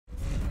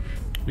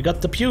We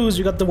got the pews,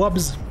 we got the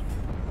wobs.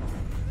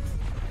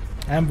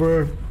 And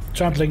we're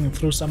trampling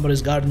through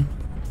somebody's garden.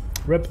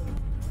 Rip.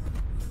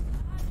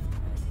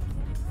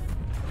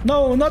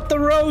 No, not the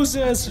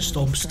roses!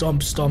 Stomp,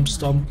 stomp, stomp,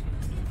 stomp.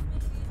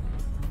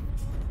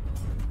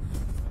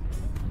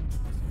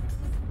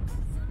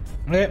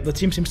 Okay, the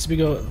team seems to be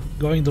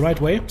going the right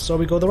way, so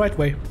we go the right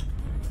way.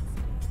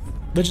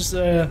 Which is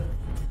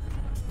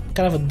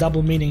kind of a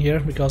double meaning here,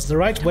 because the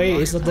right way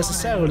is not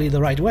necessarily the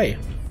right way.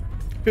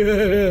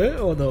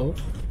 Oh no.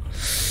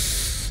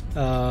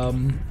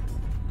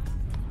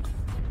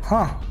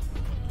 Huh.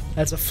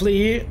 That's a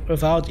flea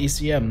without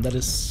ECM. That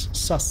is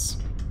sus.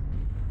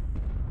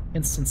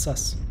 Instant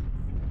sus.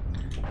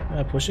 Am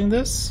I pushing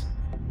this?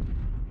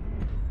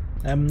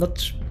 I'm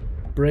not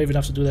brave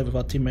enough to do that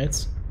without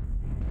teammates.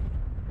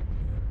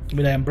 I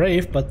mean, I am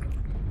brave, but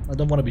I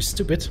don't want to be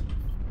stupid.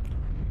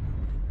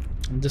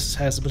 And this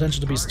has the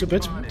potential to be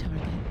stupid.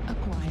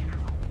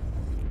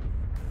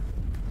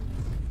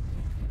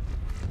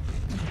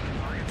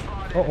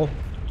 Uh-oh.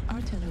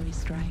 Artillery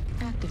strike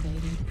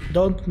activated.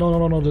 Don't. No,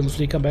 little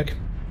flea, come back.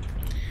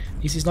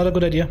 This is not a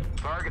good idea.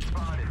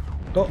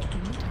 Go.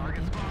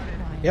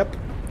 Yep,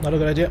 not a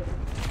good idea.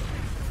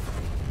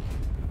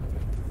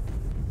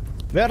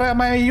 Where are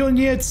my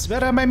units?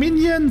 Where are my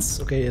minions?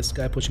 Okay, yes,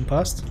 guy pushing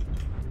past.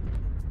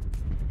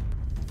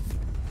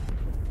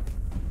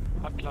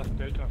 Atlas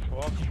Delta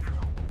 4.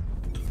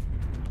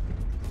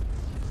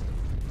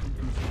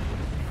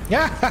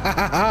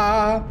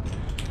 Yeah!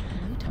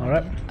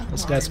 Alright,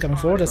 this guy's coming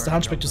forward. That's the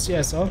hunchback to see,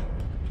 I saw.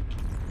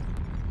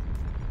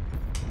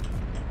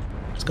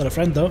 He's got a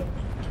friend though.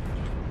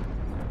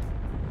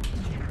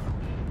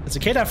 It's a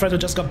Cicada friend who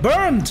just got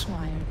burned!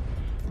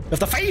 With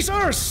the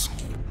phasers!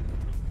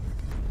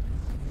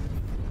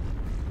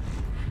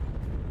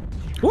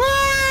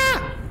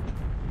 Wah!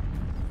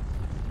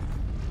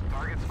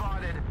 Target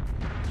spotted.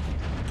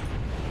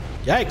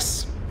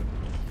 Yikes.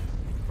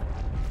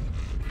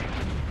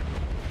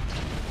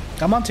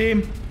 Come on,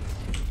 team.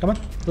 Come on,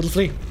 little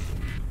flea. You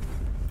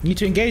need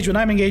to engage when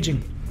I'm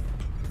engaging.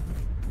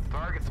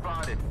 Target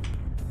spotted.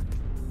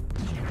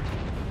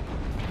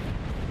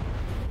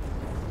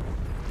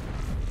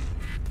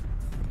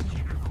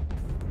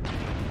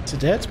 Is he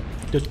dead?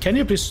 Dude, can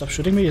you please stop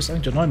shooting me? You're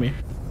starting to annoy me.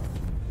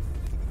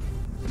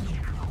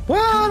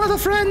 Wow, another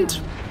friend!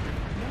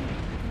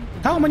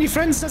 How many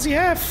friends does he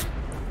have?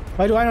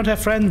 Why do I not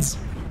have friends?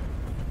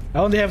 I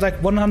only have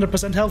like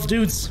 100% health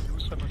dudes.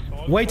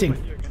 Waiting.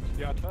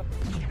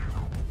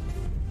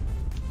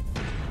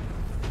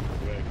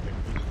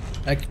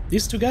 Like,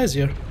 these two guys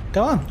here.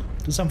 Come on,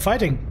 do some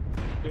fighting.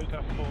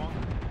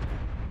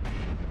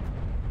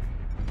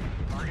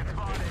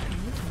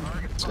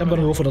 So I'm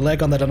gonna go for the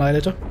leg on that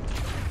annihilator.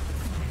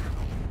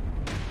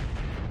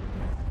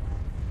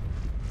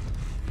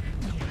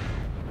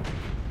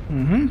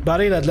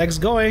 Buddy, that leg's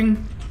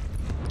going.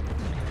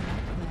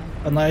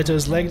 Annihilator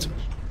is legged.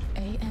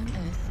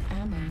 AMS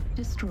ammo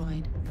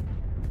destroyed.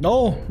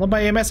 No, not my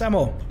AMS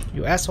ammo,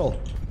 you asshole.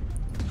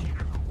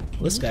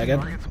 This guy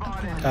again.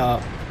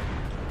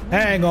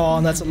 Hang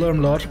on, that's a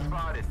Lord.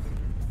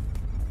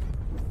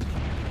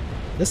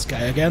 This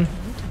guy again.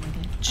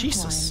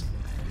 Jesus.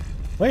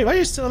 Wait, why are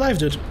you still alive,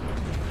 dude?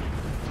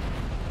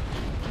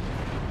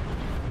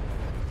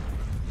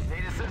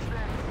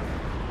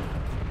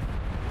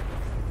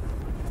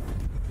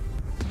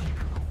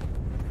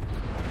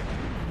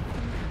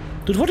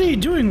 Dude, what are you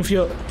doing with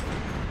your...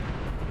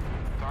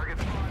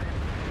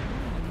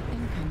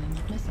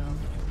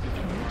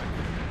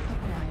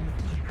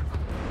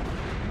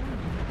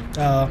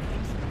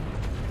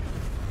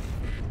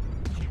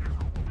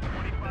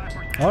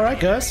 Alright,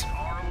 guys.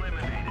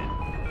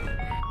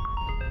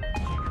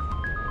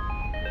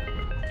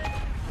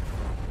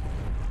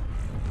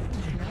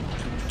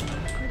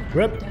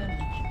 Rip.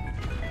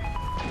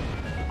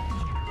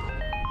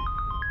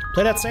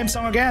 Play that same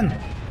song again.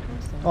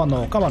 Oh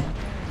no, come on.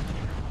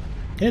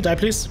 Can you die,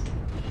 please?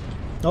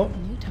 No.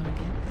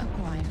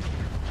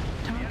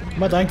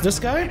 Am I dying to this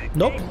guy?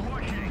 Nope.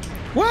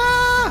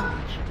 What?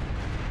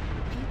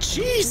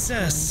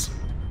 Jesus!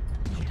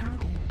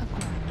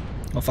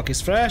 Oh fuck,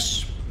 he's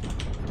fresh.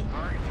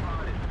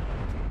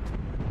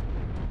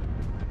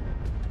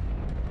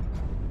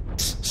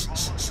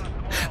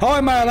 How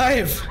am I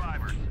alive?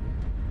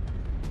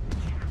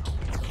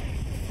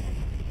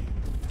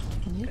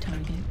 New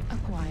target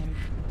acquired.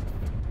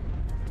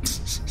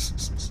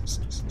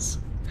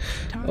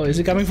 Oh, is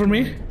he coming for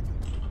me?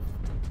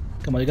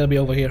 Come on, you gotta be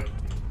over here.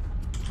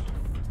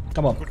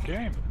 Come on. Good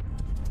game.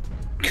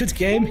 Good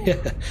game?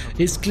 Yeah.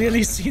 He's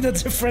clearly seen a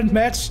different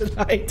match than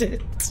I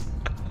did.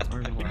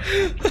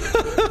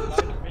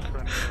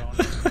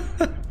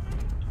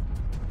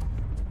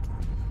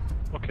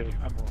 Okay,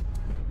 I'm wrong.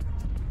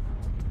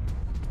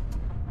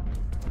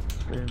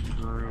 There's a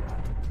group.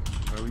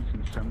 Or at least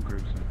in some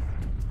groups.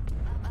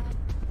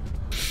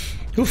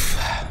 Oof.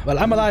 Well,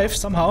 I'm alive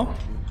somehow.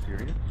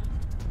 Serious?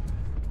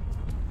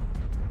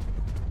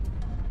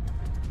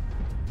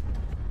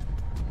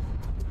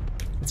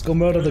 Let's go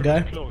murder the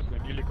guy. Close, they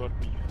nearly got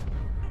me.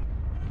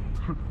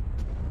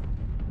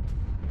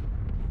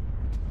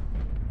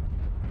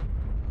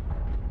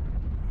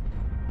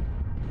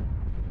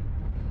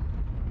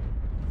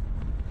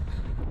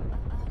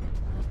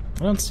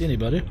 I don't see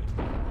anybody.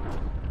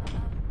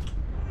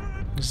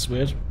 This is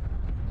weird.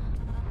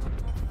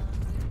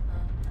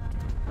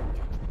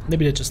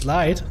 Maybe they just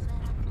lied.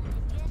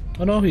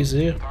 Oh no, he's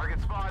here.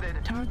 Target spotted.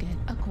 Target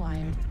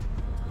acquired.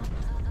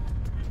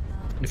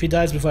 If he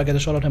dies before I get a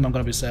shot at him, I'm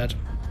gonna be sad.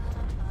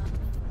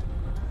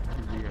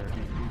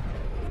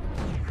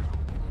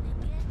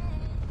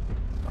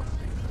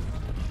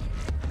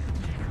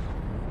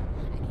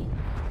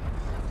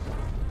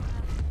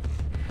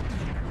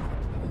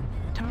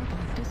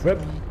 Target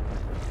Rip.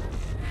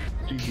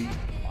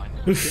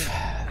 destroyed. Oof.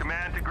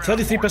 Command to ground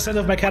 33%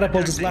 of my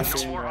catapult is forces.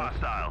 left. No more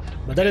hostiles.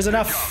 But that is Good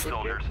enough. job,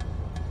 soldiers.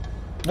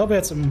 Oh, we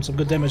had some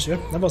good damage here.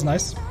 That was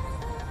nice.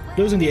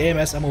 Losing the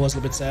AMS ammo was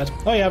a bit sad.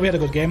 Oh yeah, we had a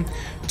good game.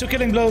 2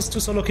 killing blows, 2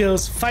 solo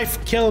kills,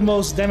 5 kill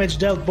most damage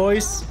dealt,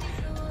 boys.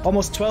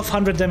 Almost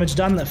 1200 damage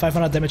done,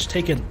 500 damage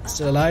taken.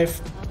 Still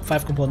alive,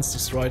 5 components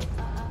destroyed.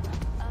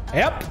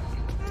 Yep.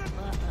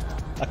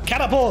 A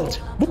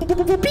catapult! Boop, boop,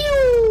 boop, boop,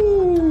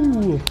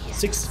 pew!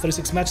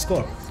 636 match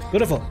score.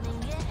 Beautiful.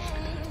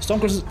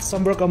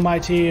 Stormwork on my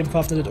team,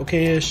 Fafner did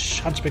okay-ish,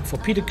 Hunchback for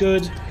Peter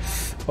good.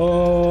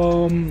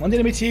 On the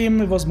enemy team,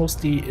 it was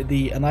mostly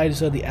the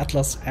Annihilator, the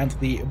Atlas, and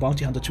the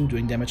Bounty Hunter 2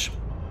 doing damage.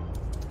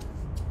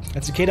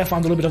 That Cicada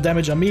found a little bit of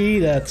damage on me.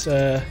 That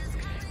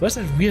where's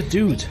that weird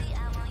dude?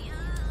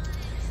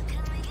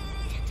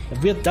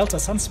 That weird Delta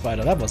Sun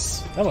Spider. That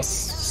was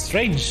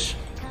strange.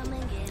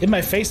 In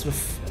my face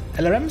with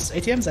LRMs,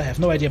 ATMs. I have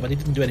no idea, but it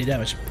didn't do any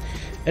damage.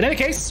 In any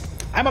case,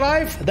 I'm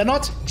alive. They're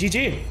not.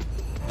 GG.